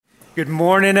Good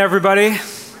morning, everybody.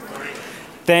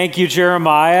 Thank you,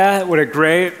 Jeremiah. What a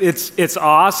great, it's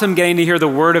awesome getting to hear the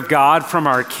word of God from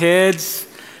our kids.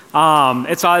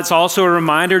 It's also a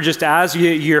reminder, just as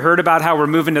you heard about how we're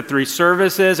moving to 3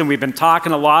 services, and we've been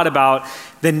talking a lot about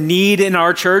the need in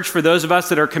our church for those of us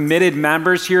that are committed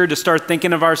members here to start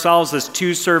thinking of ourselves as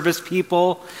 2 service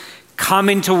people,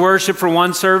 coming to worship for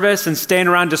 1 service and staying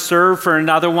around to serve for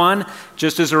another one.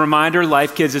 Just as a reminder,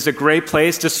 Life Kids is a great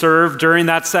place to serve during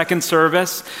that 2nd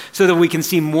service so that we can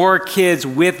see more kids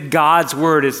with God's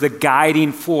word as the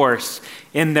guiding force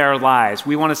in their lives.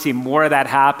 We want to see more of that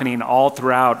happening all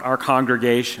throughout our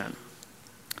congregation.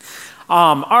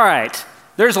 All right,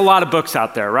 there's a lot of books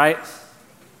out there, right?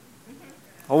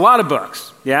 A lot of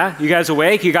books, yeah? You guys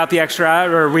awake? You got the extra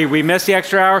hour, or we missed the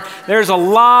extra hour? There's a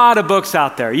lot of books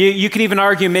out there. You could even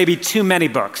argue maybe too many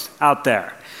books out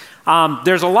there.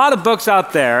 There's a lot of books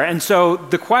out there, and so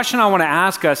the question I want to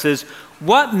ask us is,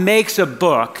 what makes a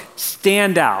book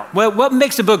stand out? What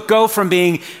makes a book go from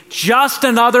being just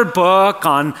another book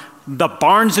on the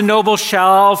Barnes & Noble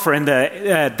shelf or in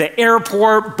the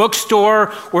airport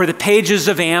bookstore or the pages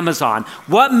of Amazon?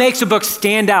 What makes a book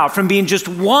stand out from being just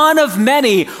one of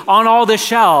many on all the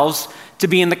shelves to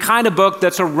being the kind of book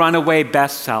that's a runaway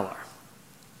bestseller?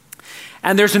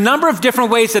 And there's a number of different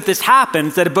ways that this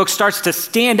happens, that a book starts to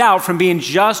stand out from being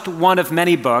just one of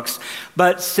many books.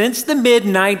 But since the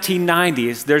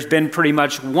mid-1990s, there's been pretty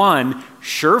much one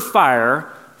surefire,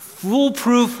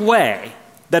 foolproof way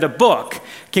that a book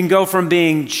can go from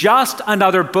being just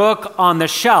another book on the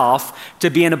shelf to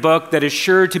being a book that is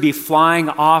sure to be flying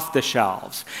off the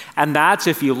shelves. And that's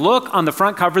if you look on the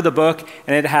front cover of the book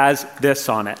and it has this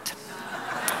on it.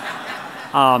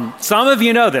 Some of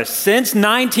you know this. Since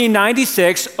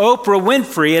 1996, Oprah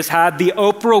Winfrey has had the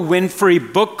Oprah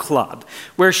Winfrey Book Club,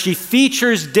 where she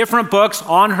features different books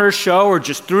on her show or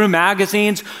just through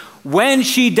magazines. When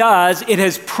she does, it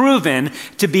has proven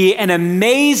to be an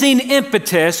amazing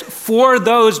impetus for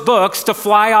those books to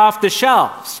fly off the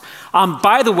shelves.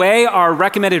 By the way, our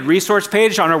recommended resource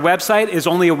page on our website is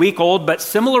only a week old, but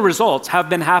similar results have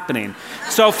been happening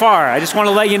so far. I just want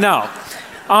to let you know.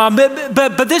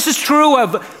 But this is true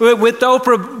of, with the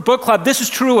Oprah Book Club, this is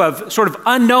true of sort of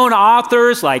unknown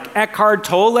authors like Eckhart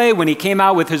Tolle when he came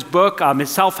out with his book,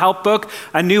 his self-help book,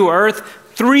 A New Earth.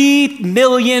 3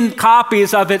 million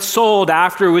copies of it sold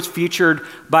after it was featured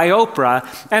by Oprah.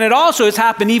 And it also has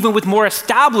happened even with more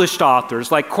established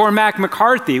authors like Cormac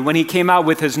McCarthy when he came out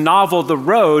with his novel, The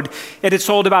Road. It had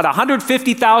sold about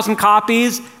 150,000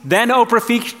 copies. Then Oprah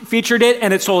featured it,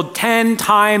 and it sold 10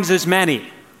 times as many.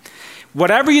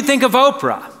 Whatever you think of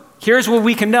Oprah, here's what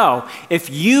we can know. If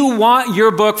you want your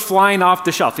book flying off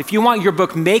the shelf, if you want your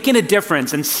book making a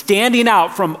difference and standing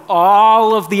out from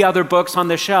all of the other books on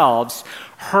the shelves,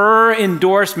 her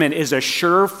endorsement is a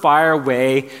surefire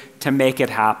way to make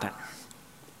it happen.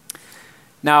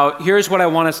 Now, here's what I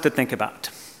want us to think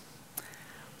about.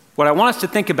 What I want us to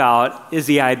think about is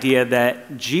the idea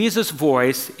that Jesus'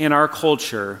 voice in our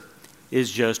culture is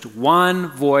just one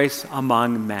voice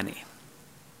among many.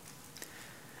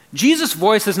 Jesus'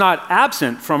 voice is not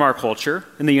absent from our culture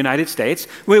in the United States.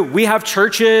 We have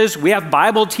churches, we have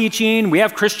Bible teaching, we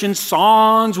have Christian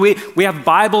songs, we have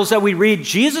Bibles that we read.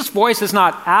 Jesus' voice is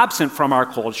not absent from our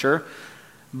culture,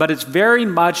 but it's very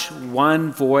much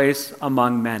one voice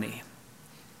among many.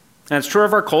 And it's true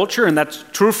of our culture, and that's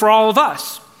true for all of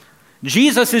us.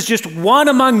 Jesus is just one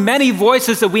among many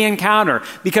voices that we encounter,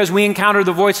 because we encounter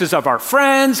the voices of our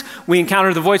friends, we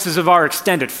encounter the voices of our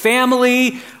extended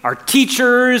family, our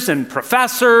teachers and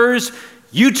professors,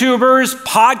 YouTubers,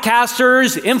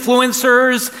 podcasters,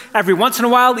 influencers. Every once in a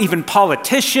while, even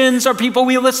politicians are people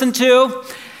we listen to.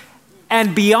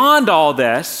 And beyond all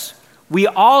this, we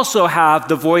also have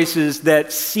the voices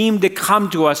that seem to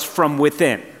come to us from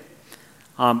within.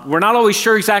 We're not always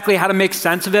sure exactly how to make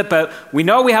sense of it, but we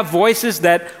know we have voices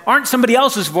that aren't somebody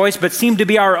else's voice, but seem to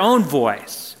be our own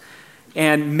voice.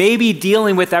 And maybe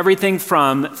dealing with everything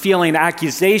from feeling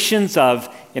accusations of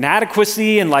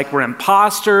inadequacy and like we're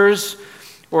imposters,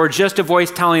 or just a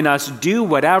voice telling us, do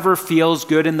whatever feels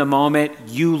good in the moment,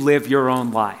 you live your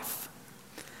own life.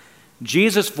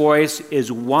 Jesus' voice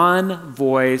is one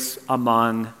voice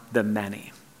among the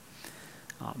many.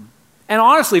 And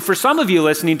honestly, for some of you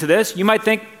listening to this, you might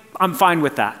think, I'm fine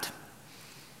with that.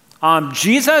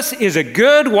 Jesus is a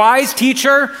good, wise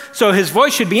teacher, so his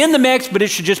voice should be in the mix, but it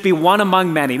should just be one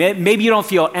among many. Maybe you don't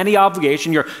feel any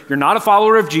obligation. You're not a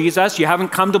follower of Jesus. You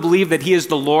haven't come to believe that he is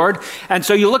the Lord. And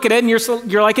so you look at it and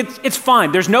you're like, it's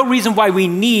fine. There's no reason why we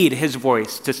need his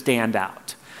voice to stand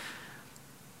out.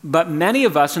 But many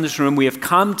of us in this room, we have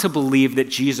come to believe that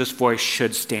Jesus' voice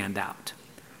should stand out.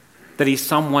 that he's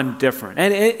someone different.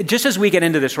 And just as we get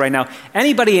into this right now,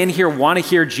 anybody in here want to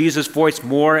hear Jesus' voice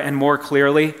more and more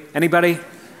clearly? Anybody?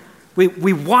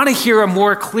 We want to hear him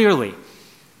more clearly.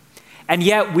 And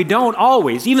yet we don't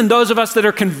always, even those of us that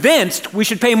are convinced we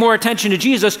should pay more attention to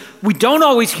Jesus, we don't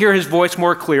always hear his voice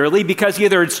more clearly because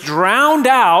either it's drowned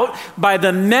out by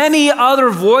the many other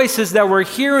voices that we're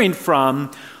hearing from,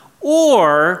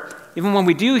 or even when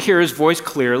we do hear his voice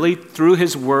clearly through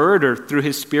his word or through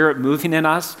his spirit moving in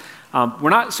us, we're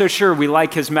not so sure we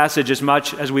like his message as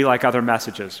much as we like other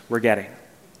messages we're getting.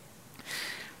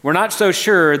 We're not so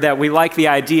sure that we like the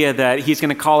idea that he's going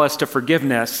to call us to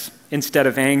forgiveness instead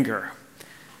of anger,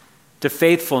 to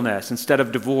faithfulness instead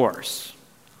of divorce,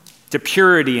 to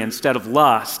purity instead of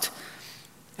lust,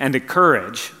 and to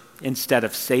courage instead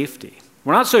of safety.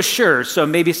 We're not so sure, so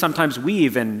maybe sometimes we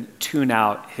even tune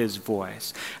out his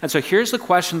voice. And so here's the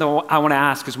question that I want to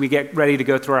ask as we get ready to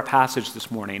go through our passage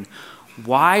this morning.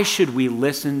 Why should we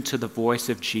listen to the voice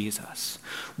of Jesus?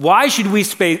 Why should we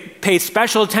pay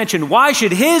special attention? Why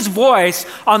should his voice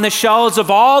on the shelves of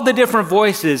all the different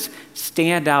voices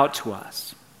stand out to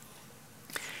us?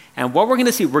 And what we're going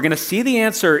to see the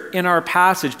answer in our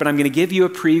passage, but I'm going to give you a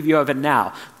preview of it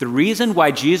now. The reason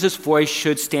why Jesus' voice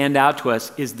should stand out to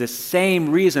us is the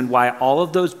same reason why all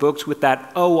of those books with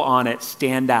that O on it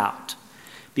stand out.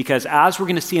 Because as we're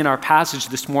going to see in our passage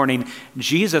this morning,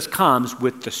 Jesus comes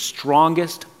with the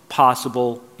strongest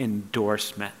possible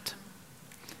endorsement.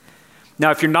 Now,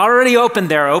 if you're not already open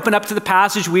there, open up to the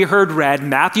passage we heard read,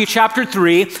 Matthew chapter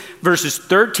 3, verses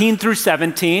 13 through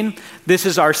 17. This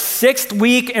is our 6th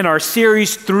week in our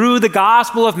series through the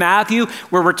Gospel of Matthew,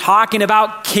 where we're talking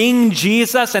about King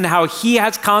Jesus and how he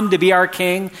has come to be our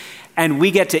king. And we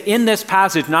get to, in this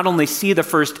passage, not only see the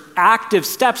first active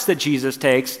steps that Jesus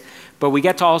takes, but we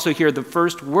get to also hear the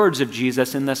first words of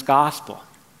Jesus in this gospel.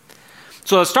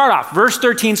 So let's start off. Verse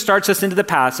 13 starts us into the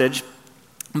passage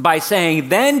by saying,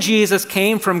 "Then Jesus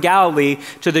came from Galilee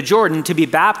to the Jordan to be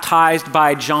baptized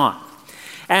by John."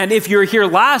 And if you were here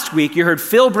last week, you heard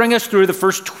Phil bring us through the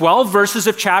first 12 verses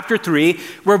of chapter 3,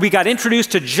 where we got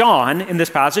introduced to John in this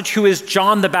passage, who is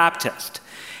John the Baptist.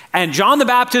 And John the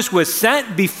Baptist was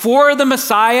sent before the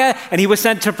Messiah, and he was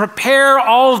sent to prepare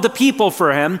all of the people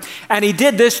for him, and he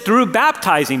did this through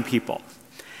baptizing people.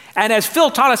 And as Phil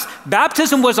taught us,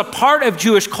 baptism was a part of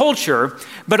Jewish culture,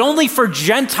 but only for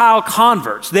Gentile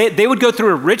converts. They would go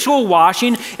through a ritual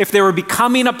washing if they were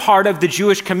becoming a part of the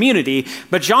Jewish community.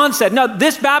 But John said, no,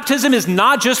 this baptism is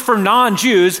not just for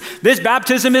non-Jews. This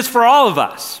baptism is for all of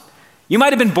us. You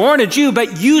might have been born a Jew,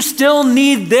 but you still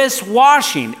need this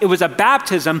washing. It was a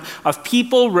baptism of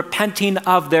people repenting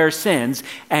of their sins.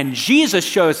 And Jesus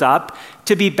shows up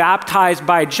to be baptized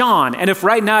by John. And if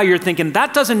right now you're thinking,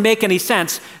 that doesn't make any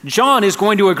sense, John is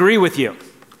going to agree with you.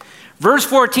 Verse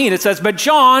 14, it says, "But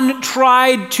John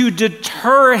tried to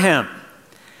deter him."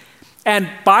 And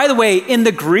by the way, in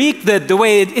the Greek, the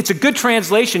way it's a good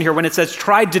translation here when it says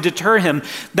tried to deter him,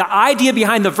 the idea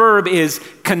behind the verb is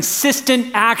consistent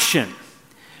action.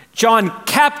 John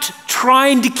kept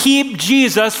trying to keep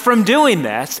Jesus from doing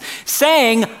this,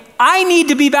 saying, I need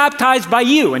to be baptized by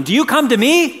you, and do you come to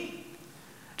me?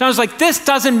 John was like, this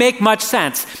doesn't make much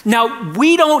sense. Now,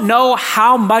 we don't know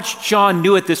how much John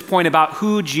knew at this point about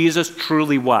who Jesus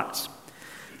truly was.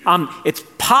 It's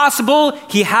possible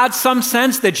he had some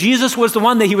sense that Jesus was the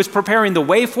one that he was preparing the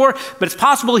way for, but it's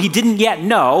possible he didn't yet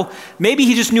know. Maybe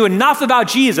he just knew enough about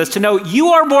Jesus to know, you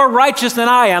are more righteous than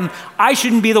I am. I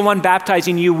shouldn't be the one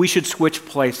baptizing you. We should switch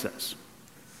places.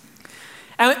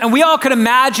 And we all could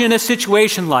imagine a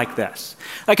situation like this.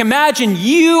 Like imagine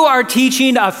you are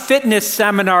teaching a fitness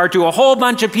seminar to a whole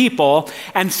bunch of people,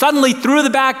 and suddenly through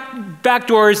the back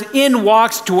doors in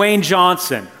walks Dwayne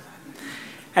Johnson.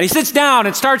 And he sits down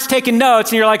and starts taking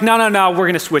notes, and you're like, no, we're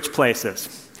going to switch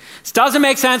places. This doesn't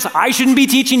make sense. I shouldn't be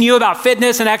teaching you about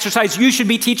fitness and exercise. You should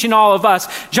be teaching all of us.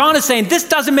 John is saying, this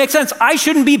doesn't make sense. I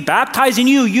shouldn't be baptizing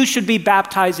you. You should be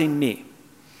baptizing me.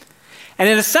 And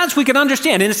in a sense, we can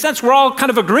understand. In a sense, we're all kind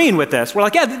of agreeing with this. We're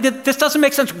like, yeah, this doesn't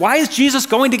make sense. Why is Jesus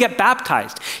going to get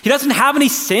baptized? He doesn't have any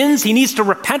sins he needs to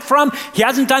repent from. He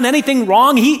hasn't done anything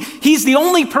wrong. He's the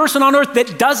only person on earth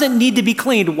that doesn't need to be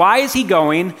cleaned. Why is he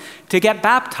going to get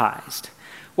baptized?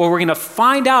 Well, we're going to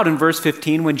find out in verse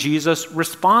 15 when Jesus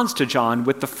responds to John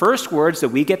with the first words that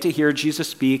we get to hear Jesus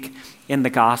speak in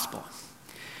the gospel.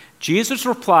 Jesus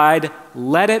replied,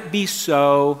 "Let it be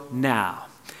so now,"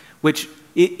 which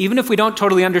even if we don't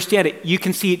totally understand it, you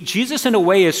can see Jesus in a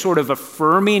way is sort of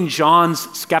affirming John's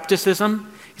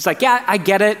skepticism. He's like, yeah, I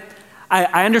get it.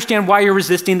 I understand why you're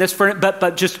resisting this,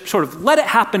 but just sort of let it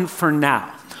happen for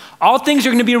now. All things are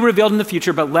going to be revealed in the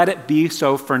future, but let it be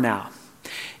so for now.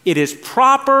 It is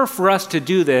proper for us to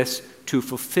do this to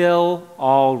fulfill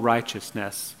all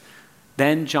righteousness.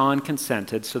 Then John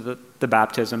consented so that the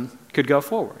baptism could go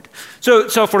forward. So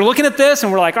if we're looking at this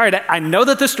and we're like, all right, I know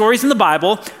that this story's in the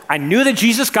Bible. I knew that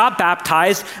Jesus got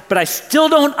baptized, but I still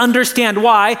don't understand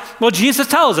why. Well, Jesus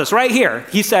tells us right here.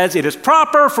 He says, it is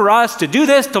proper for us to do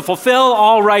this to fulfill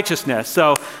all righteousness.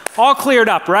 So all cleared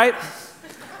up, right?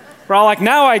 We're all like,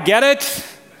 now I get it.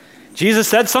 Jesus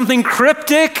said something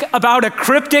cryptic about a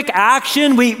cryptic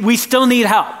action. We still need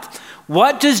help.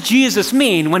 What does Jesus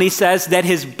mean when he says that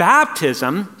his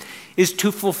baptism is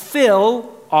to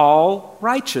fulfill all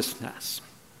righteousness?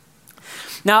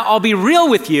 Now, I'll be real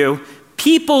with you.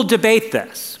 People debate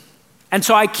this. And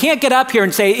so I can't get up here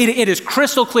and say it is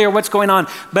crystal clear what's going on,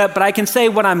 but I can say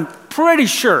what I'm pretty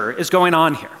sure is going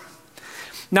on here.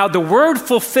 Now, the word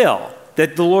fulfill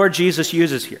that the Lord Jesus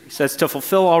uses here, he says to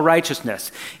fulfill all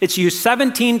righteousness. It's used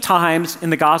 17 times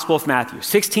in the Gospel of Matthew,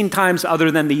 16 times other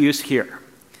than the use here.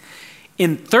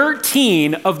 In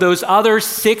 13 of those other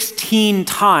 16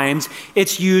 times,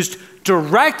 it's used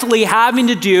directly having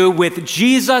to do with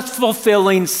Jesus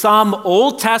fulfilling some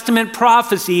Old Testament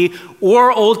prophecy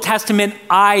or Old Testament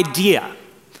idea.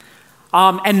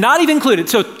 And not even included.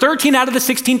 So 13 out of the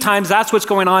 16 times, that's what's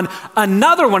going on.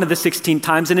 Another one of the 16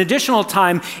 times, an additional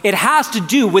time, it has to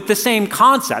do with the same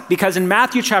concept. Because in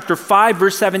Matthew chapter 5,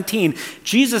 verse 17,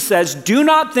 Jesus says, do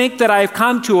not think that I have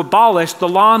come to abolish the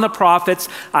law and the prophets.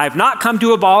 I have not come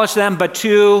to abolish them, but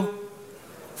to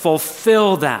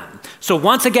fulfill them. So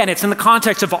once again, it's in the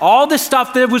context of all the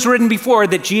stuff that was written before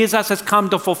that Jesus has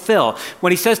come to fulfill.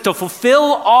 When he says to fulfill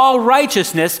all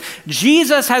righteousness,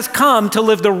 Jesus has come to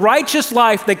live the righteous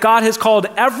life that God has called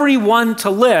everyone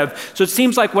to live. So it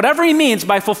seems like whatever he means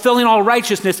by fulfilling all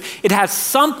righteousness, it has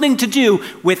something to do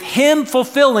with him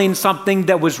fulfilling something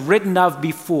that was written of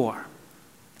before.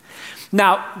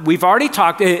 Now, we've already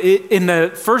talked, in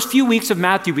the first few weeks of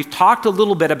Matthew, we've talked a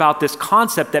little bit about this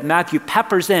concept that Matthew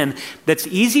peppers in that's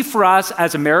easy for us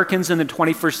as Americans in the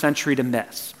 21st century to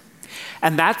miss.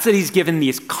 And that's that he's given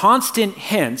these constant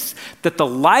hints that the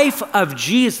life of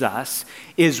Jesus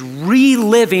is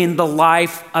reliving the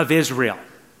life of Israel.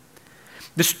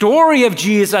 The story of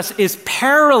Jesus is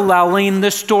paralleling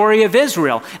the story of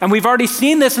Israel. And we've already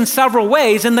seen this in several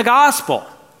ways in the gospel.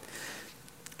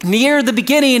 Near the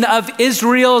beginning of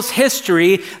Israel's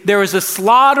history, there was a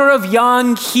slaughter of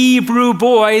young Hebrew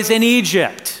boys in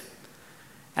Egypt.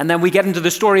 And then we get into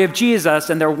the story of Jesus,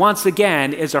 and there once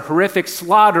again is a horrific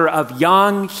slaughter of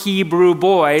young Hebrew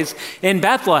boys in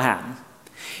Bethlehem.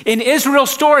 In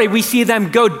Israel's story, we see them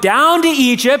go down to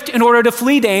Egypt in order to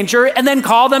flee danger and then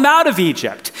call them out of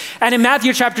Egypt. And in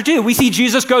Matthew chapter 2, we see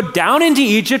Jesus go down into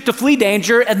Egypt to flee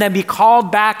danger and then be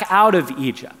called back out of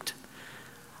Egypt.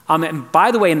 And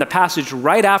by the way, in the passage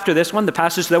right after this one, the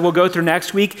passage that we'll go through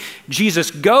next week, Jesus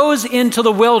goes into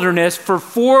the wilderness for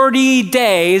 40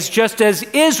 days, just as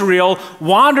Israel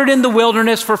wandered in the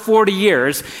wilderness for 40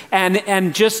 years.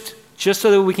 And just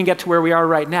so that we can get to where we are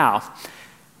right now,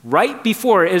 right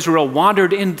before Israel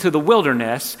wandered into the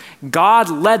wilderness, God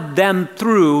led them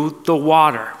through the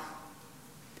water.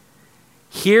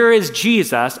 Here is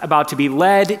Jesus about to be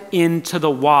led into the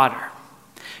water.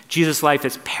 Jesus' life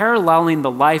is paralleling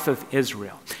the life of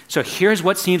Israel. So here's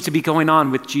what seems to be going on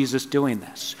with Jesus doing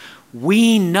this.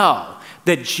 We know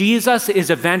that Jesus is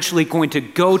eventually going to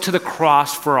go to the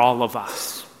cross for all of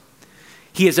us.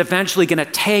 He is eventually going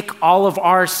to take all of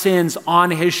our sins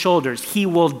on his shoulders. He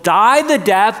will die the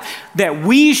death that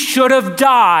we should have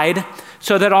died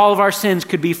so that all of our sins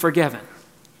could be forgiven.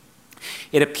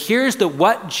 It appears that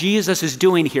what Jesus is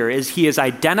doing here is he is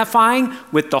identifying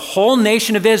with the whole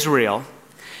nation of Israel,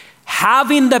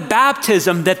 having the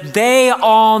baptism that they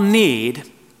all need.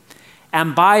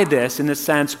 And by this, in a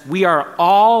sense, we are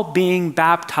all being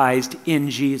baptized in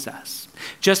Jesus.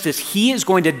 Just as he is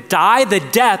going to die the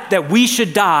death that we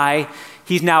should die,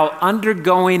 he's now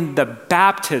undergoing the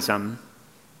baptism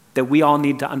that we all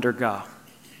need to undergo.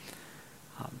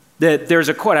 There's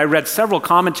a quote, I read several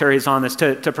commentaries on this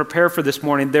to prepare for this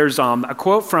morning. There's a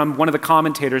quote from one of the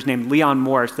commentators named Leon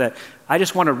Morris that I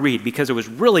just want to read because it was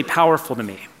really powerful to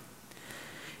me.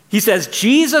 He says,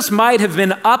 Jesus might have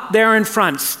been up there in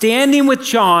front, standing with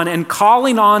John and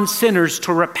calling on sinners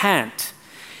to repent.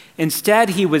 Instead,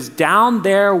 he was down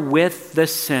there with the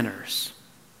sinners,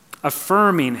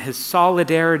 affirming his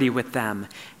solidarity with them,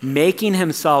 making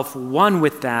himself one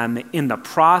with them in the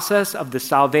process of the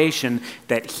salvation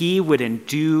that he would in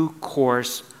due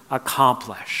course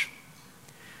accomplish.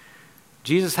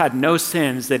 Jesus had no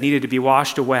sins that needed to be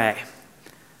washed away.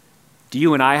 Do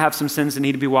you and I have some sins that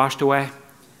need to be washed away?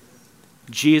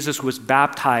 Jesus was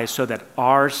baptized so that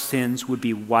our sins would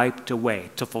be wiped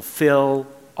away, to fulfill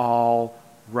all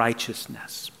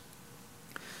righteousness.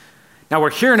 Now we're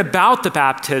hearing about the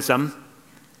baptism,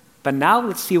 but now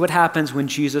let's see what happens when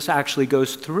Jesus actually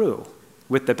goes through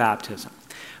with the baptism.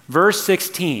 Verse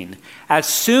 16, as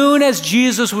soon as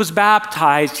Jesus was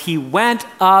baptized, he went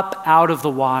up out of the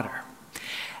water.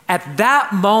 At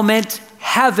that moment,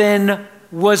 heaven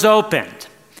was opened.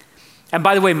 And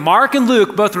by the way, Mark and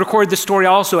Luke both record the story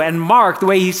also. And Mark, the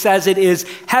way he says it is,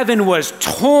 heaven was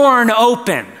torn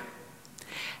open.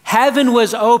 Heaven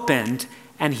was opened,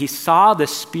 and he saw the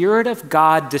Spirit of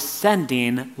God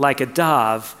descending like a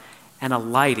dove and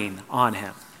alighting on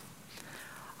him.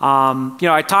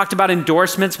 I talked about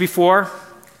endorsements before.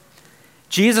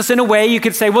 Jesus, in a way, you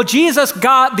could say, well, Jesus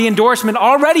got the endorsement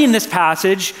already in this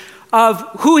passage of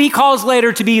who he calls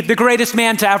later to be the greatest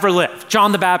man to ever live,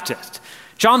 John the Baptist.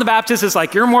 John the Baptist is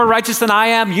like, you're more righteous than I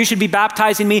am. You should be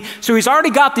baptizing me. So he's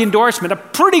already got the endorsement, a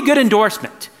pretty good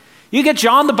endorsement. You get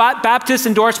John the Baptist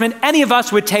endorsement, any of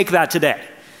us would take that today.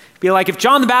 Be like, if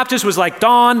John the Baptist was like,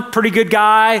 Don, pretty good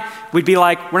guy, we'd be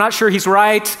like, we're not sure he's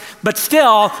right, but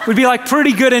still, we'd be like,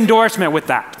 pretty good endorsement with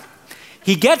that.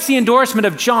 He gets the endorsement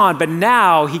of John, but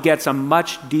now he gets a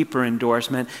much deeper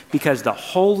endorsement because the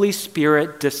Holy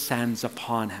Spirit descends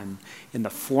upon him in the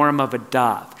form of a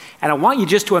dove. And I want you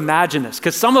just to imagine this,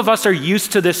 because some of us are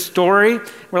used to this story.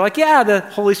 We're like, yeah, the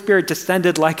Holy Spirit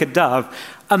descended like a dove.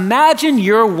 Imagine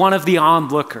you're one of the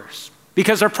onlookers,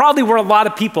 because there probably were a lot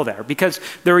of people there, because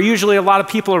there were usually a lot of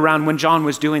people around when John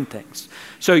was doing things.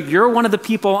 So you're one of the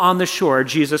people on the shore.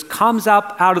 Jesus comes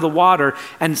up out of the water,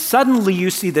 and suddenly you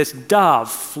see this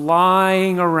dove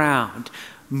flying around,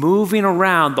 moving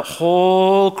around the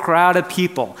whole crowd of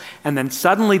people. And then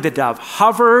suddenly the dove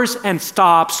hovers and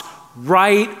stops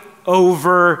right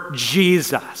over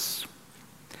Jesus.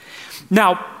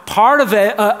 Now, part of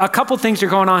it, a couple things are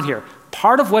going on here.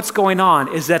 Part of what's going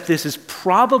on is that this is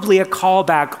probably a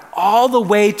callback all the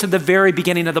way to the very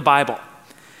beginning of the Bible.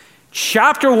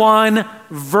 Chapter 1,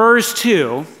 verse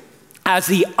 2, as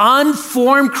the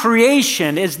unformed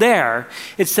creation is there,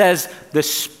 it says, the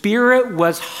Spirit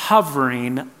was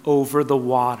hovering over the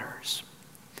waters.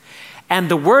 And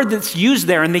the word that's used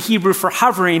there in the Hebrew for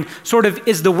hovering sort of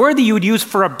is the word that you would use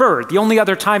for a bird. The only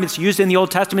other time it's used in the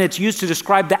Old Testament, it's used to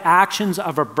describe the actions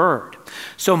of a bird.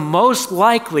 So most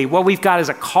likely what we've got is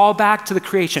a callback to the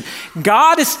creation.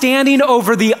 God is standing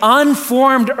over the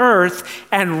unformed earth,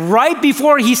 and right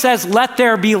before he says, let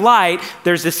there be light,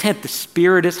 there's this hint, the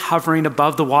Spirit is hovering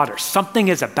above the water. Something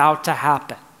is about to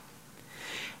happen.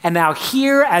 And now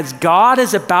here, as God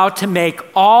is about to make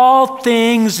all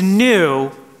things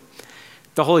new,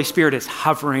 the Holy Spirit is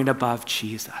hovering above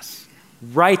Jesus,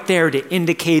 right there to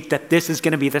indicate that this is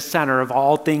going to be the center of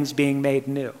all things being made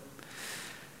new.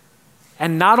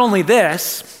 And not only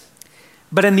this,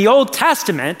 but in the Old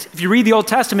Testament, if you read the Old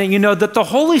Testament, you know that the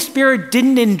Holy Spirit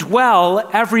didn't indwell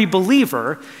every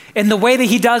believer in the way that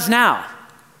he does now.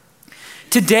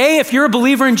 Today, if you're a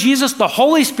believer in Jesus, the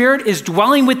Holy Spirit is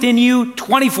dwelling within you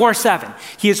 24/7.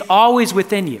 He is always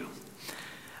within you.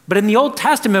 But in the Old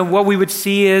Testament, what we would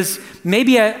see is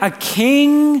maybe a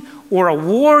king or a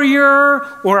warrior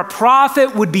or a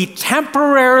prophet would be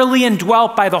temporarily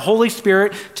indwelt by the Holy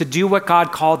Spirit to do what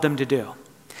God called them to do.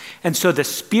 And so the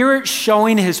Spirit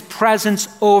showing his presence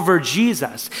over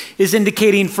Jesus is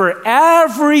indicating for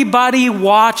everybody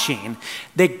watching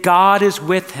that God is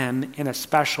with him in a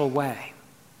special way.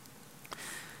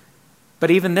 But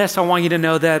even this, I want you to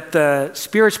know that the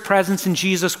Spirit's presence in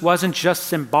Jesus wasn't just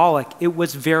symbolic, it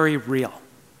was very real.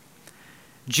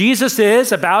 Jesus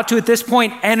is about to, at this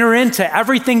point, enter into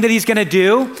everything that he's going to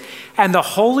do, and the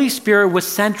Holy Spirit was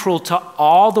central to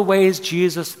all the ways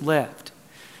Jesus lived.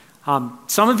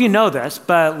 Some of you know this,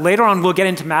 but later on we'll get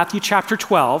into Matthew chapter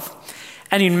 12,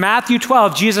 and in Matthew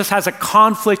 12, Jesus has a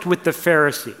conflict with the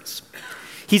Pharisees.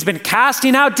 He's been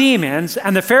casting out demons,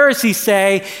 and the Pharisees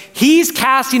say he's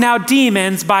casting out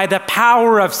demons by the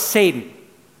power of Satan.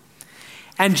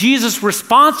 And Jesus'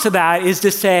 response to that is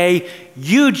to say,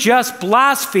 you just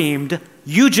blasphemed,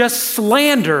 you just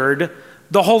slandered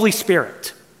the Holy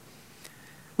Spirit.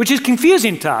 Which is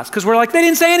confusing to us, because we're like, they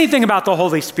didn't say anything about the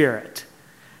Holy Spirit.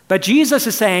 But Jesus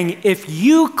is saying, if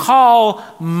you call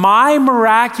my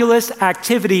miraculous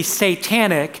activity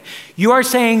satanic, you are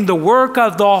saying the work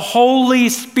of the Holy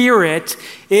Spirit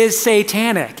is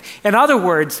satanic. In other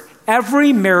words,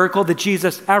 every miracle that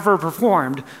Jesus ever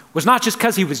performed was not just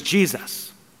because he was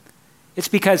Jesus. It's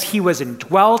because he was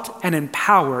indwelt and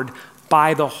empowered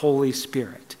by the Holy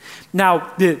Spirit.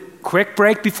 Now, the quick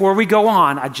break before we go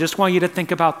on, I just want you to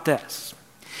think about this.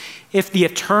 if the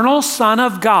eternal Son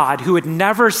of God, who had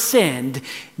never sinned,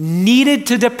 needed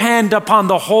to depend upon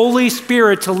the Holy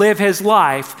Spirit to live his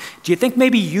life, do you think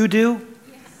maybe you do?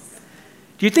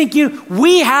 Do you think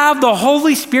we have the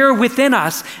Holy Spirit within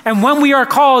us, and when we are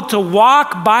called to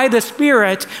walk by the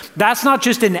Spirit, that's not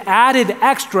just an added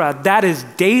extra, that is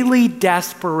daily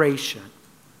desperation.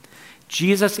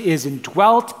 Jesus is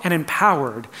indwelt and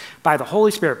empowered by the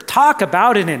Holy Spirit. Talk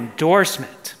about an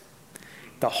endorsement.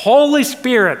 The Holy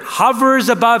Spirit hovers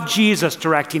above Jesus,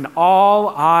 directing all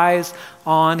eyes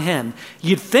on him.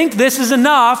 You'd think this is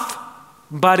enough,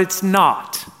 but it's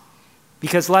not.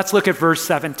 Because let's look at verse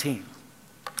 17.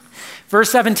 Verse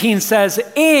 17 says,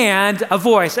 and a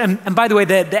voice. And by the way,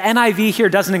 the NIV here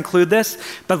doesn't include this,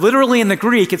 but literally in the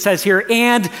Greek it says here,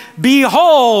 and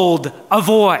behold, a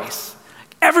voice.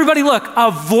 Everybody look,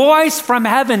 a voice from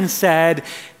heaven said,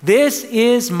 this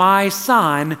is my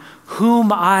Son,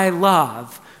 whom I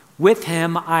love. With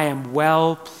him I am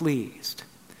well pleased.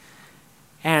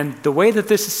 And the way that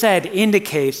this is said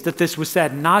indicates that this was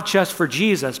said not just for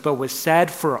Jesus, but was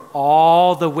said for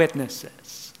all the witnesses.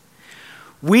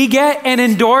 We get an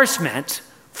endorsement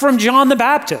from John the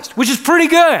Baptist, which is pretty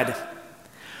good.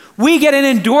 We get an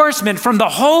endorsement from the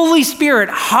Holy Spirit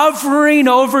hovering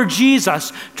over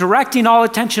Jesus, directing all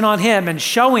attention on him and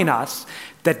showing us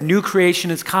that new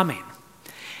creation is coming.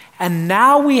 And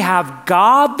now we have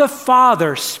God the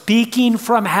Father speaking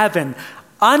from heaven,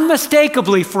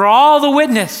 unmistakably for all the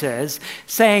witnesses,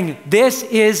 saying, this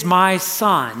is my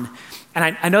Son.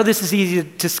 And I know this is easy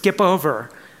to skip over.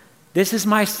 This is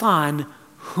my Son,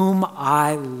 whom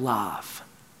I love.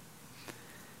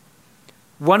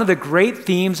 One of the great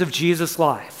themes of Jesus'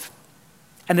 life,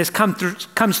 and this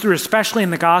comes through especially in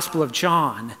the Gospel of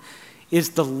John,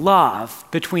 is the love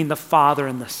between the Father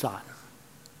and the Son.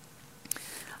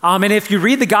 And if you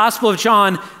read the Gospel of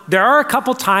John, there are a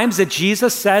couple times that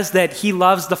Jesus says that he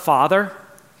loves the Father.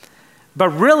 But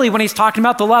really, when he's talking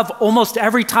about the love, almost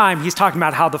every time he's talking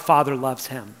about how the Father loves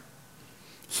him.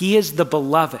 He is the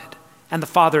beloved, and the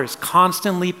Father is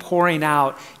constantly pouring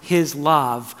out his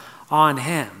love on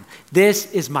him.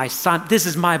 This is my Son. This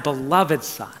is my beloved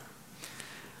Son.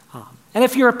 And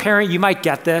if you're a parent, you might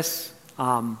get this.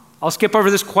 I'll skip over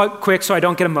this quite quick so I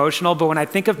don't get emotional, but when I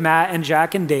think of Matt and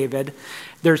Jack and David,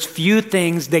 there's few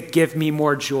things that give me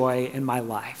more joy in my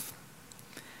life.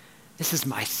 This is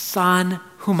my Son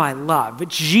whom I love. But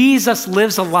Jesus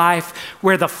lives a life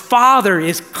where the Father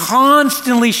is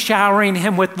constantly showering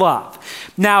him with love.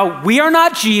 Now, we are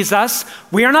not Jesus.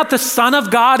 We are not the Son of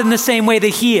God in the same way that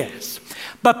he is.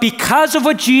 But because of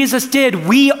what Jesus did,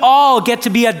 we all get to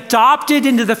be adopted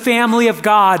into the family of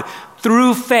God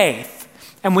through faith.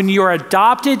 And when you're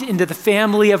adopted into the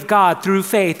family of God through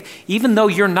faith, even though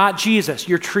you're not Jesus,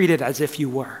 you're treated as if you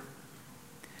were.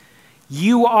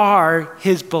 You are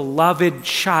his beloved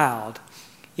child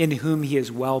in whom he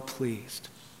is well pleased.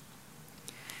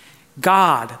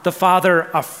 God, the Father,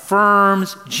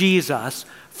 affirms Jesus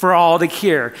for all to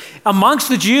hear. Amongst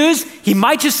the Jews, he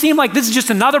might just seem like this is just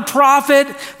another prophet,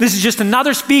 this is just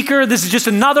another speaker, this is just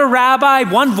another rabbi,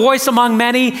 one voice among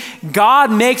many.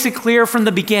 God makes it clear from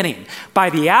the beginning, by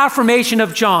the affirmation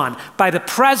of John, by the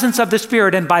presence of the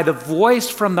Spirit, and by the voice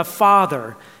from the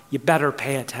Father, you better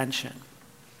pay attention.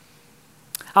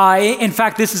 In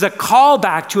fact, this is a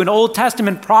callback to an Old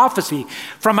Testament prophecy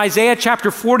from Isaiah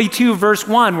chapter 42, verse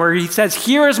 1, where he says,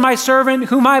 here is my servant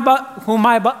whom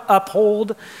I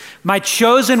uphold, my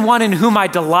chosen one in whom I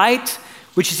delight,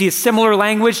 which you see a similar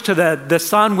language to the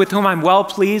Son with whom I'm well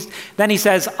pleased. Then he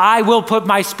says, I will put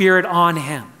my Spirit on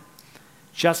him,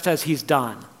 just as he's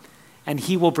done, and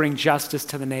he will bring justice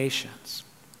to the nations.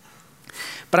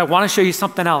 But I want to show you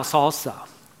something else also.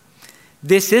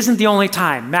 This isn't the only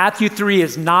time. Matthew 3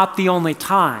 is not the only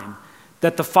time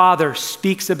that the Father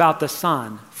speaks about the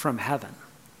Son from heaven.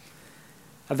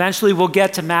 Eventually we'll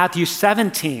get to Matthew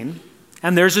 17,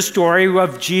 and there's a story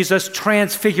of Jesus'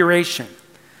 transfiguration,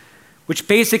 which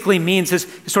basically means his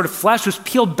sort of flesh was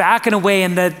peeled back and away,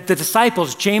 and the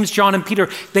disciples, James, John, and Peter,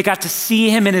 they got to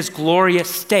see him in his glorious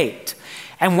state.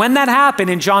 And when that happened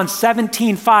in John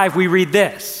 17:5, we read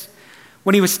this.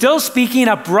 When he was still speaking,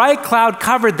 a bright cloud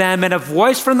covered them, and a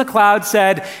voice from the cloud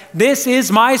said, this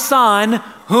is my Son,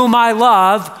 whom I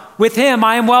love. With him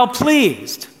I am well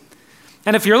pleased.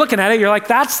 And if you're looking at it, you're like,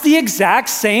 that's the exact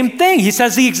same thing. He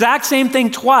says the exact same thing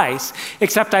twice,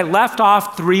 except I left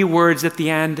off 3 words at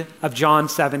the end of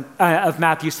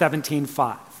Matthew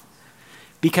 17:5,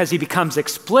 because he becomes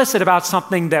explicit about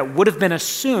something that would have been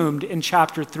assumed in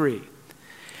chapter 3.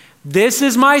 This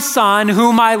is my Son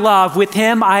whom I love. With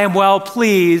him I am well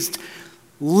pleased.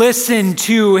 Listen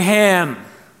to him.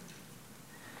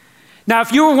 Now,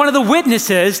 if you were one of the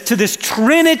witnesses to this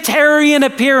Trinitarian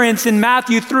appearance in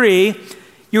Matthew 3,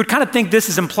 you would kind of think this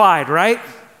is implied, right?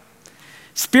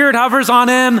 Spirit hovers on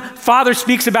him, Father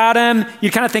speaks about him.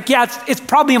 You kind of think, yeah, it's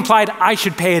probably implied I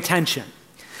should pay attention.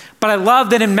 But I love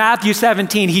that in Matthew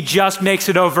 17, he just makes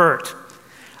it overt.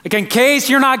 Like, in case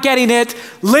you're not getting it,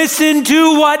 listen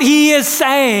to what he is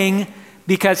saying,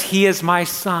 because he is my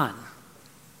son.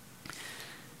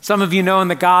 Some of you know in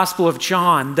the Gospel of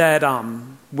John that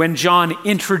when John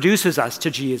introduces us to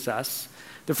Jesus,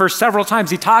 the first several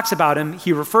times he talks about him,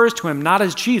 he refers to him not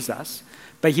as Jesus,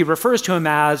 but he refers to him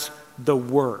as the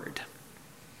Word,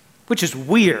 which is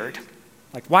weird.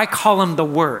 Like, why call him the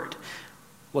Word?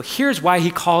 Well, here's why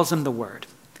he calls him the Word.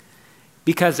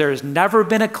 Because there has never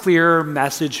been a clearer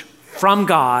message from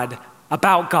God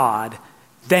about God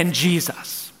than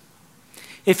Jesus.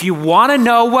 If you want to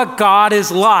know what God is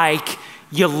like,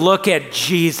 you look at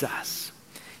Jesus.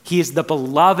 He is the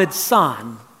beloved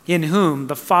Son in whom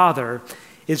the Father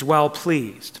is well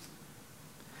pleased.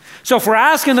 So if we're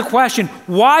asking the question,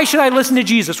 why should I listen to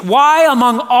Jesus? Why,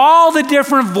 among all the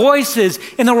different voices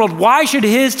in the world, why should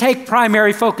his take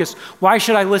primary focus? Why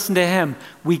should I listen to him?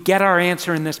 We get our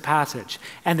answer in this passage.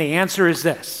 And the answer is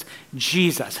this: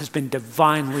 Jesus has been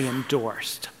divinely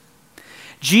endorsed.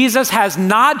 Jesus has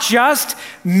not just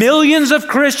millions of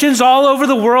Christians all over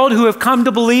the world who have come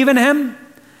to believe in him.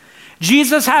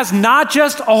 Jesus has not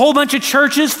just a whole bunch of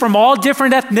churches from all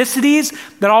different ethnicities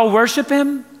that all worship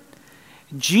him.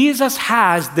 Jesus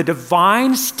has the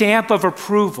divine stamp of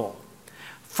approval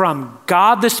from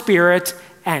God the Spirit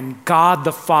and God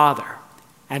the Father.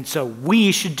 And so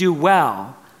we should do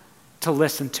well to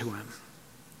listen to him.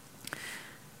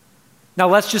 Now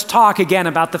let's just talk again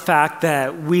about the fact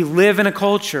that we live in a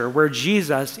culture where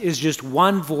Jesus is just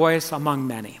one voice among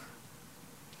many.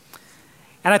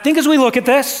 And I think as we look at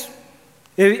this,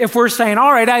 if we're saying,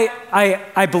 all right,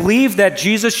 I believe that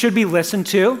Jesus should be listened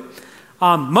to,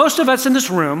 most of us in this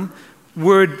room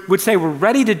would say we're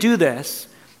ready to do this,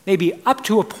 maybe up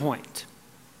to a point.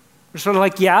 We're sort of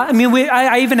like, yeah. I mean,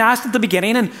 I even asked at the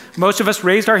beginning, and most of us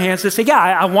raised our hands to say, yeah,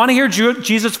 I want to hear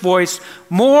Jesus' voice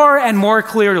more and more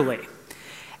clearly.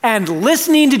 And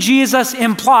listening to Jesus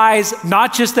implies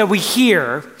not just that we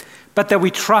hear, but that we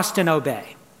trust and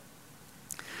obey.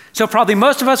 So probably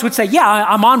most of us would say, yeah,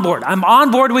 I'm on board. I'm on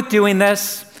board with doing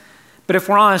this. But if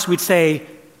we're honest, we'd say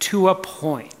to a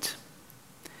point.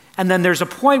 And then there's a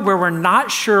point where we're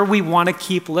not sure we want to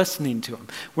keep listening to him.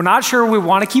 We're not sure we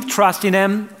want to keep trusting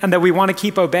him and that we want to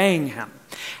keep obeying him.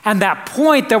 And that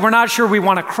point that we're not sure we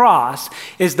want to cross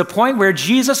is the point where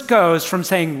Jesus goes from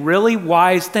saying really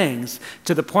wise things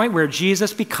to the point where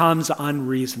Jesus becomes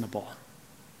unreasonable.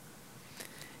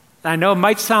 I know it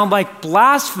might sound like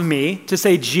blasphemy to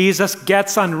say Jesus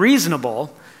gets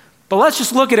unreasonable, but let's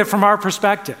just look at it from our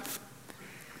perspective.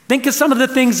 Think of some of the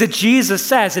things that Jesus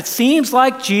says. It seems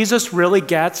like Jesus really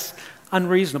gets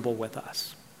unreasonable with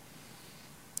us.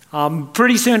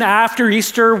 Pretty soon after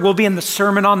Easter, we'll be in the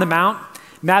Sermon on the Mount,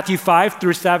 Matthew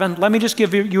 5-7. Let me just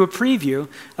give you a preview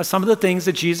of some of the things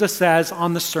that Jesus says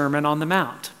on the Sermon on the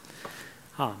Mount.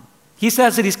 He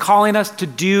says that he's calling us to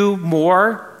do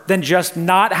more than just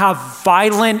not have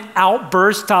violent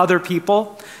outbursts to other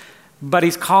people, but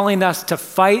he's calling us to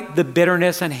fight the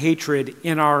bitterness and hatred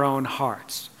in our own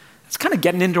hearts. It's kind of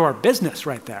getting into our business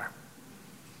right there.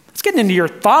 It's getting into your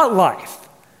thought life.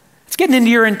 It's getting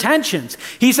into your intentions.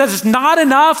 He says it's not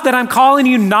enough that I'm calling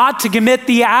you not to commit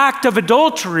the act of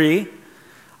adultery.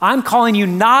 I'm calling you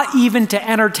not even to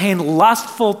entertain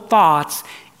lustful thoughts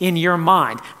in your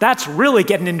mind. That's really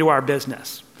getting into our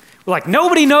business. We're like,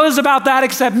 nobody knows about that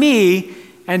except me.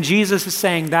 And Jesus is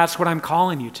saying, that's what I'm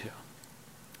calling you to.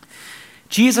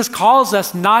 Jesus calls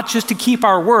us not just to keep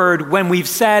our word when we've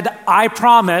said, I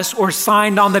promise, or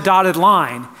signed on the dotted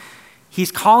line.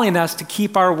 He's calling us to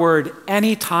keep our word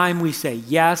anytime we say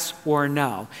yes or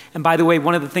no. And by the way,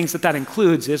 one of the things that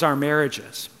includes is our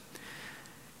marriages.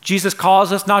 Jesus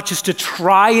calls us not just to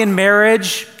try in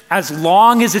marriage as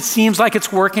long as it seems like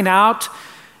it's working out.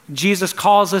 Jesus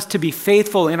calls us to be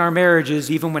faithful in our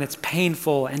marriages even when it's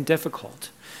painful and difficult.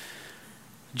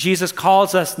 Jesus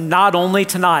calls us not only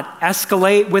to not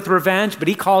escalate with revenge, but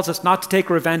he calls us not to take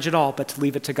revenge at all, but to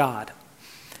leave it to God.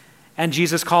 And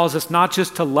Jesus calls us not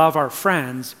just to love our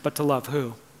friends, but to love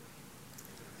who?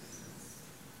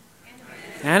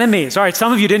 Enemies. All right,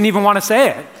 some of you didn't even want to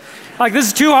say it. Like, this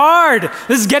is too hard.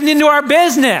 This is getting into our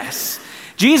business.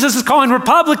 Jesus is calling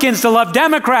Republicans to love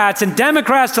Democrats and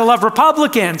Democrats to love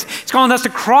Republicans. He's calling us to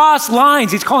cross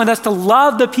lines. He's calling us to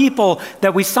love the people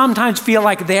that we sometimes feel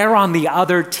like they're on the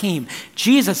other team.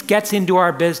 Jesus gets into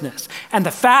our business. And the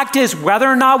fact is, whether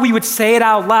or not we would say it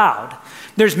out loud,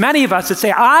 There's many of us that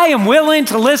say, I am willing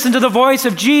to listen to the voice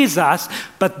of Jesus,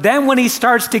 but then when he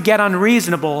starts to get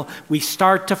unreasonable, we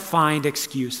start to find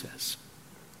excuses.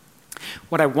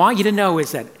 What I want you to know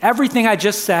is that everything I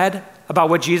just said about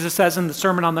what Jesus says in the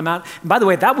Sermon on the Mount, and by the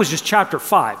way, that was just chapter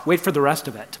 5. Wait for the rest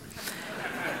of it.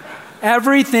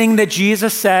 Everything that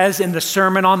Jesus says in the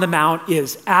Sermon on the Mount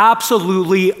is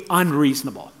absolutely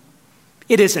unreasonable.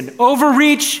 It is an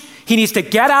overreach. He needs to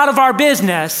get out of our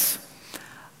business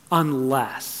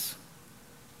unless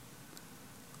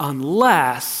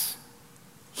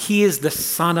he is the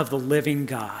Son of the living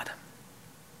God.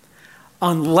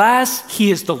 Unless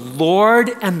he is the Lord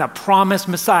and the promised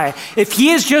Messiah. If he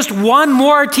is just one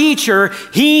more teacher,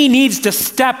 he needs to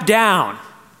step down.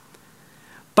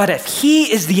 But if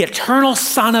he is the eternal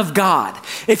Son of God,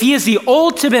 if he is the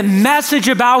ultimate message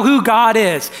about who God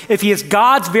is, if he is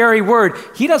God's very word,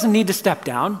 he doesn't need to step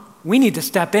down. We need to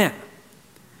step in.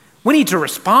 We need to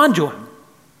respond to him.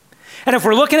 And if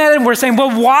we're looking at it and we're saying,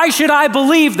 well, why should I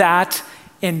believe that?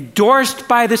 Endorsed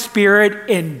by the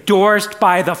Spirit, endorsed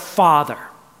by the Father.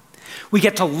 We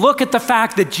get to look at the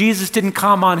fact that Jesus didn't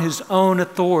come on his own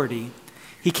authority.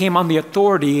 He came on the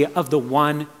authority of the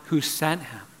one who sent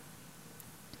him.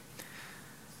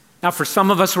 Now, for some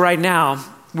of us right now,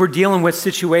 we're dealing with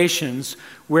situations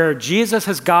where Jesus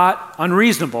has got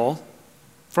unreasonable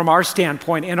from our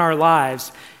standpoint in our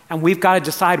lives, and we've got to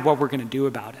decide what we're going to do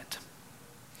about it.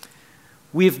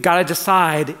 We've got to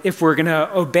decide if we're going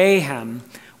to obey him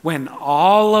when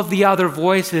all of the other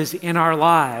voices in our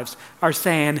lives are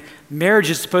saying, marriage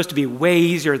is supposed to be way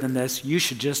easier than this, you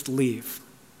should just leave.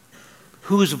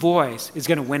 Whose voice is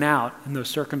going to win out in those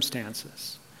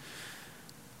circumstances?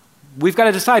 We've got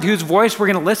to decide whose voice we're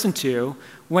going to listen to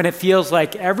when it feels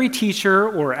like every teacher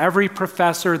or every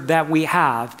professor that we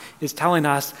have is telling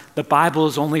us the Bible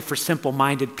is only for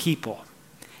simple-minded people.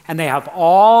 And they have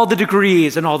all the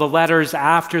degrees and all the letters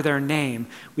after their name.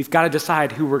 We've got to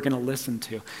decide who we're going to listen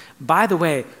to. By the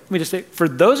way, let me just say, for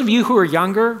those of you who are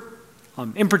younger,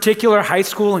 in particular high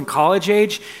school and college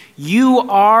age, you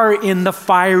are in the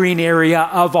firing area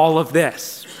of all of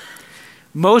this.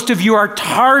 Most of you are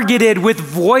targeted with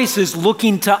voices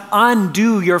looking to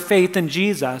undo your faith in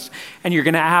Jesus, and you're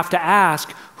going to have to ask,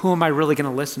 who am I really going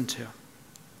to listen to?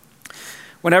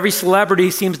 When every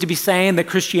celebrity seems to be saying that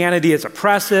Christianity is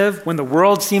oppressive, when the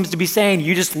world seems to be saying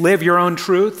you just live your own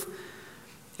truth,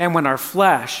 and when our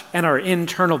flesh and our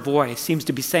internal voice seems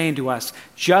to be saying to us,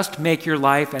 just make your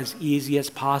life as easy as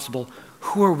possible,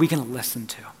 who are we going to listen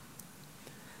to?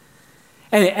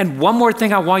 And one more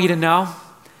thing I want you to know.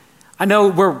 I know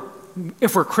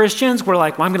if we're Christians, we're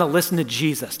like, well, I'm going to listen to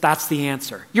Jesus. That's the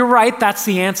answer. You're right, that's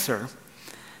the answer.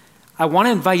 I want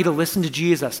to invite you to listen to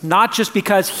Jesus, not just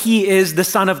because he is the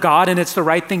Son of God and it's the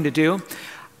right thing to do.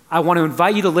 I want to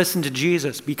invite you to listen to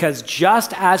Jesus because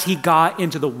just as he got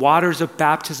into the waters of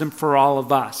baptism for all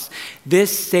of us,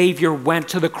 this Savior went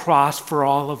to the cross for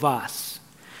all of us.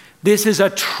 This is a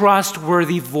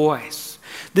trustworthy voice.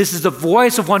 This is the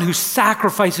voice of one who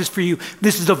sacrifices for you.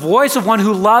 This is the voice of one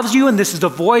who loves you, and this is the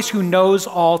voice who knows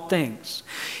all things.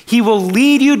 He will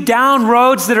lead you down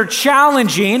roads that are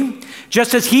challenging,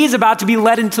 just as he's about to be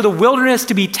led into the wilderness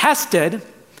to be tested.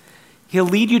 He'll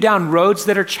lead you down roads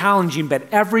that are challenging, but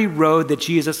every road that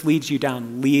Jesus leads you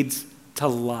down leads to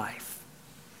life.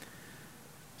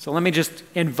 So let me just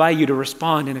invite you to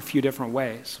respond in a few different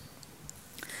ways.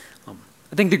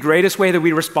 I think the greatest way that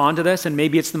we respond to this, and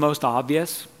maybe it's the most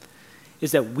obvious,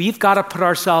 is that we've got to put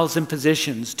ourselves in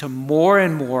positions to more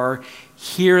and more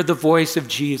hear the voice of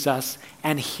Jesus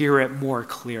and hear it more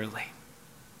clearly.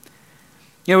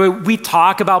 You know, we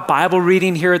talk about Bible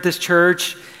reading here at this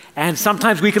church, and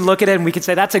sometimes we can look at it and we can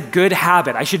say, that's a good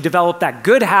habit. I should develop that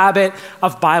good habit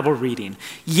of Bible reading.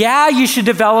 Yeah, you should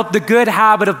develop the good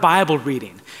habit of Bible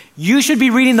reading. You should be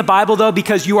reading the Bible, though,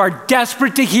 because you are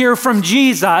desperate to hear from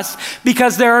Jesus,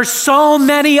 because there are so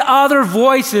many other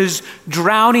voices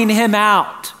drowning him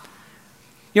out.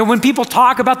 You know, when people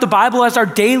talk about the Bible as our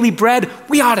daily bread,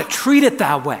 we ought to treat it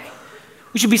that way.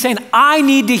 We should be saying, I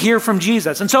need to hear from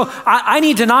Jesus. And so I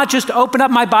need to not just open up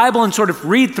my Bible and sort of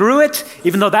read through it,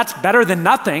 even though that's better than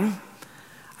nothing.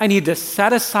 I need to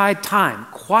set aside time,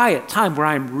 quiet time, where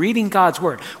I'm reading God's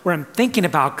word, where I'm thinking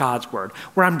about God's word,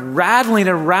 where I'm rattling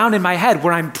it around in my head,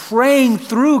 where I'm praying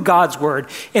through God's word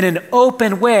in an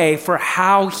open way for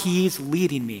how he's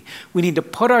leading me. We need to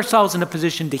put ourselves in a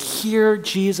position to hear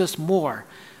Jesus more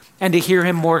and to hear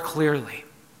him more clearly.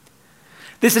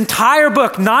 This entire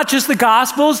book, not just the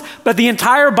Gospels, but the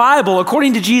entire Bible,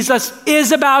 according to Jesus,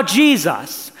 is about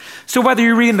Jesus. So whether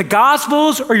you're reading the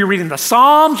Gospels or you're reading the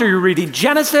Psalms or you're reading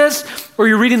Genesis or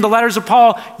you're reading the letters of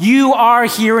Paul, you are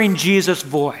hearing Jesus'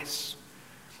 voice.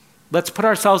 Let's put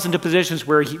ourselves into positions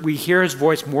where we hear his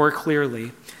voice more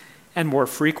clearly and more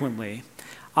frequently.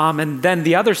 And then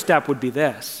the other step would be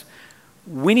this.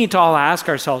 We need to all ask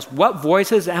ourselves, what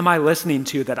voices am I listening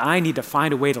to that I need to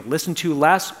find a way to listen to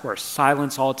less or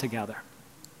silence altogether?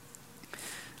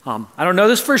 I don't know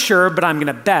this for sure, but I'm going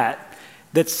to bet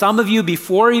that some of you,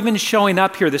 before even showing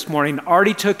up here this morning,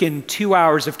 already took in 2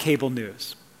 hours of cable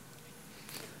news.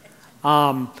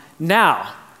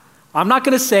 Now, I'm not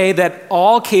going to say that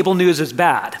all cable news is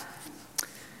bad,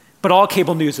 but all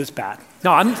cable news is bad.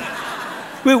 No,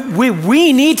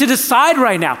 we need to decide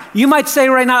right now. You might say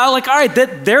right now, all right,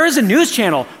 there is a news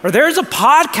channel, or there's a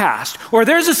podcast, or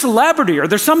there's a celebrity, or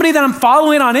there's somebody that I'm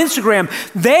following on Instagram.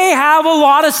 They have a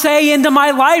lot of say into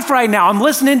my life right now. I'm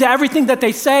listening to everything that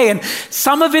they say, and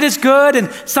some of it is good,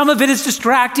 and some of it is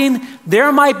distracting.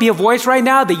 There might be a voice right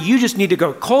now that you just need to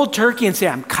go cold turkey and say,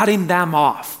 I'm cutting them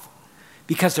off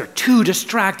because they're too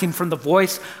distracting from the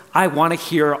voice I want to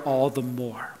hear all the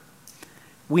more.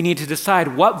 We need to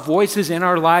decide what voices in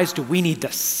our lives do we need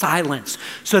to silence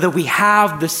so that we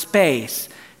have the space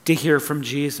to hear from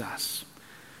Jesus.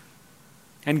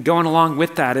 And going along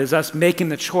with that is us making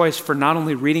the choice for not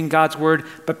only reading God's word,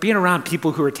 but being around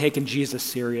people who are taking Jesus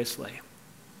seriously.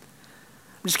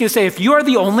 I'm just going to say, if you are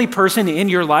the only person in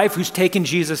your life who's taking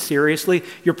Jesus seriously,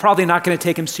 you're probably not going to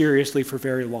take him seriously for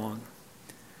very long.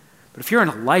 But if you're in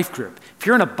a life group, if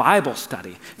you're in a Bible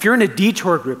study, if you're in a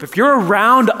detour group, if you're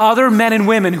around other men and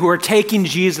women who are taking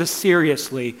Jesus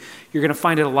seriously, you're going to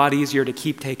find it a lot easier to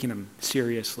keep taking him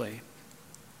seriously.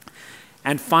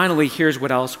 And finally, here's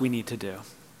what else we need to do.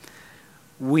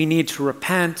 We need to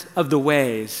repent of the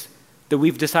ways that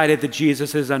we've decided that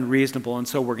Jesus is unreasonable, and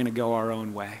so we're going to go our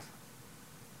own way.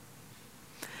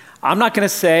 I'm not going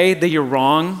to say that you're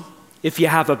wrong if you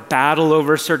have a battle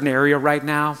over a certain area right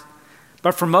now.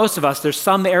 But for most of us, there's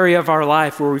some area of our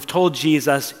life where we've told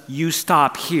Jesus, you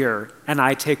stop here and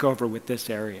I take over with this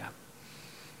area.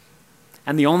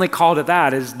 And the only call to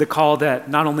that is the call that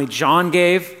not only John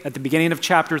gave at the beginning of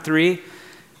chapter 3,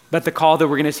 but the call that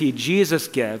we're going to see Jesus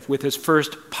give with his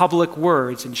first public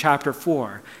words in chapter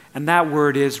 4. And that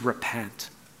word is repent.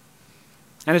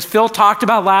 And as Phil talked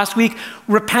about last week,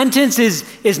 repentance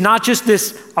is not just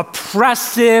this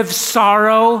oppressive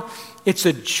sorrow, it's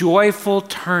a joyful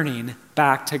turning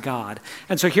back to God.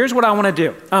 And so here's what I want to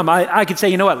do. I could say,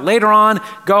 you know what, later on,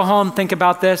 go home, think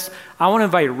about this. I want to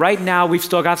invite you right now, we've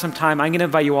still got some time, I'm going to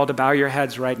invite you all to bow your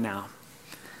heads right now.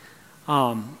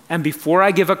 And before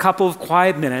I give a couple of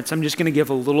quiet minutes, I'm just going to give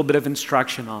a little bit of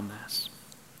instruction on this.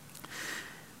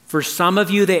 For some of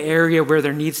you, the area where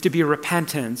there needs to be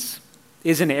repentance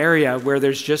is an area where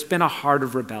there's just been a heart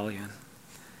of rebellion,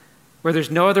 where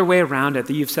there's no other way around it,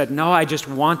 that you've said, no, I just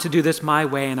want to do this my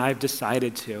way, and I've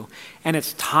decided to. And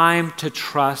it's time to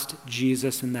trust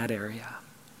Jesus in that area.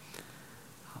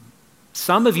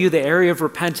 Some of you, the area of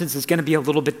repentance is going to be a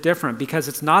little bit different because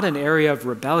it's not an area of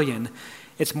rebellion.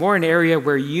 It's more an area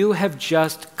where you have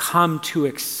just come to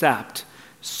accept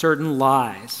certain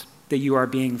lies that you are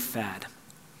being fed.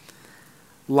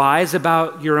 Lies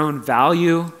about your own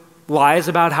value, lies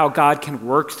about how God can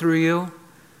work through you,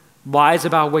 lies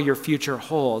about what your future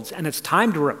holds. And it's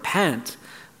time to repent,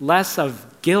 less of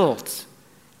guilt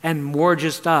and more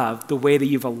just of the way that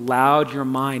you've allowed your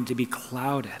mind to be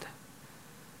clouded.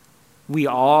 We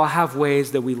all have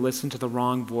ways that we listen to the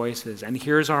wrong voices. And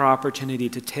here's our opportunity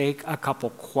to take a couple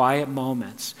quiet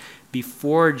moments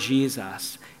before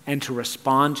Jesus and to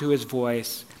respond to his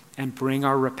voice and bring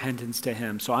our repentance to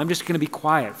him. So I'm just going to be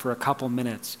quiet for a couple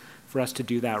minutes for us to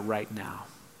do that right now.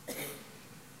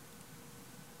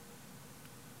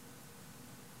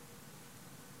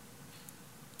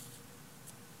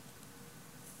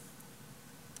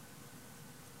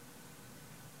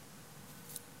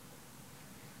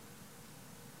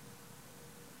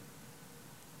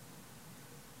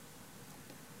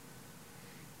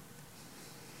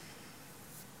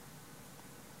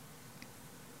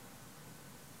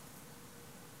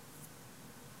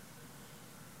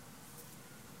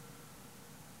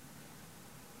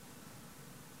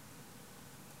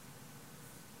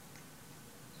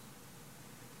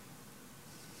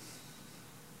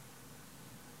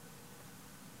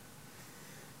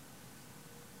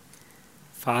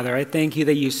 Father, I thank you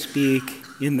that you speak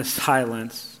in the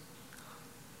silence.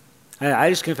 I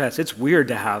just confess, it's weird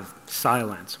to have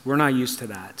silence. We're not used to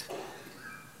that.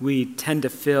 We tend to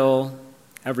fill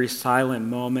every silent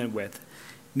moment with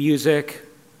music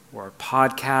or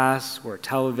podcasts or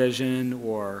television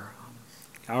or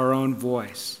our own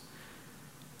voice.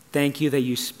 Thank you that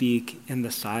you speak in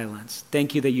the silence.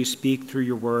 Thank you that you speak through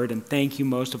your word, and thank you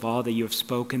most of all that you have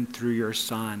spoken through your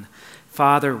Son.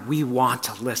 Father, we want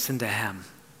to listen to him.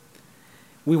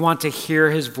 We want to hear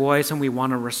his voice and we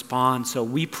want to respond. So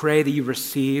we pray that you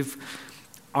receive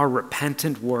our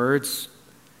repentant words.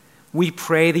 We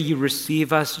pray that you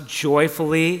receive us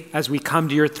joyfully as we come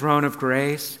to your throne of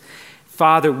grace.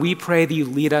 Father, we pray that you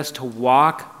lead us to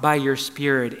walk by your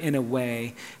Spirit in a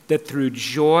way that through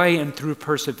joy and through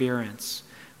perseverance,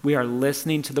 we are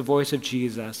listening to the voice of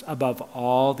Jesus above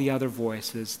all the other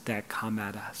voices that come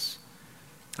at us.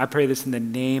 I pray this in the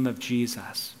name of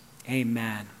Jesus.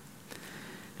 Amen.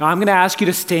 Now I'm going to ask you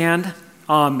to stand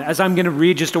as I'm going to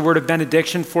read just a word of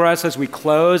benediction for us as we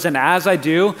close. And as I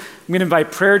do, I'm going to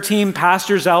invite prayer team,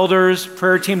 pastors, elders,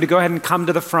 prayer team to go ahead and come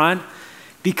to the front.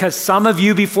 Because some of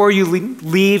you, before you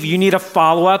leave, you need a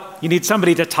follow-up. You need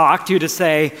somebody to talk to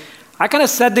say, I kind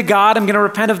of said to God, I'm going to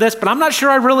repent of this, but I'm not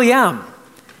sure I really am.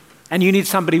 And you need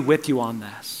somebody with you on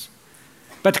this.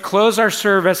 But to close our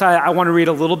service, I want to read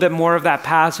a little bit more of that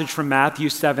passage from Matthew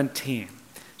 17.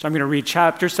 So I'm going to read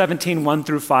chapter 17, 1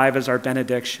 through 5 as our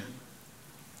benediction.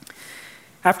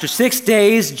 After 6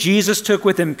 days, Jesus took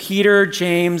with him Peter,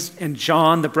 James, and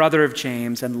John, the brother of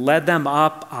James, and led them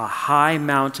up a high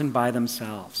mountain by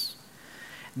themselves.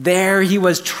 There he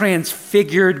was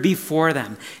transfigured before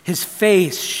them. His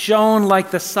face shone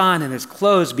like the sun, and his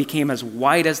clothes became as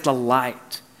white as the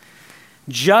light.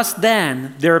 Just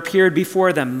then there appeared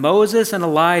before them Moses and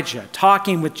Elijah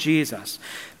talking with Jesus.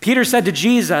 Peter said to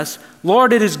Jesus,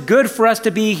 Lord, it is good for us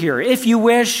to be here. If you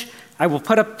wish, I will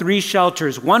put up 3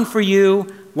 shelters, one for you,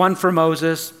 one for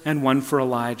Moses, and one for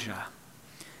Elijah.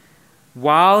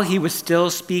 While he was still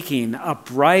speaking, a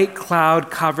bright cloud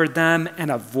covered them,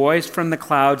 and a voice from the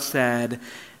cloud said,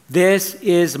 This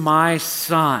is my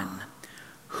son,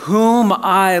 whom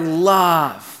I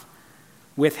love.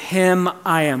 With him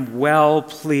I am well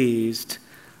pleased.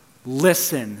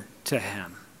 Listen to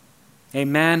him.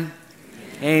 Amen.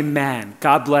 Amen.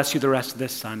 God bless you the rest of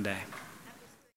this Sunday.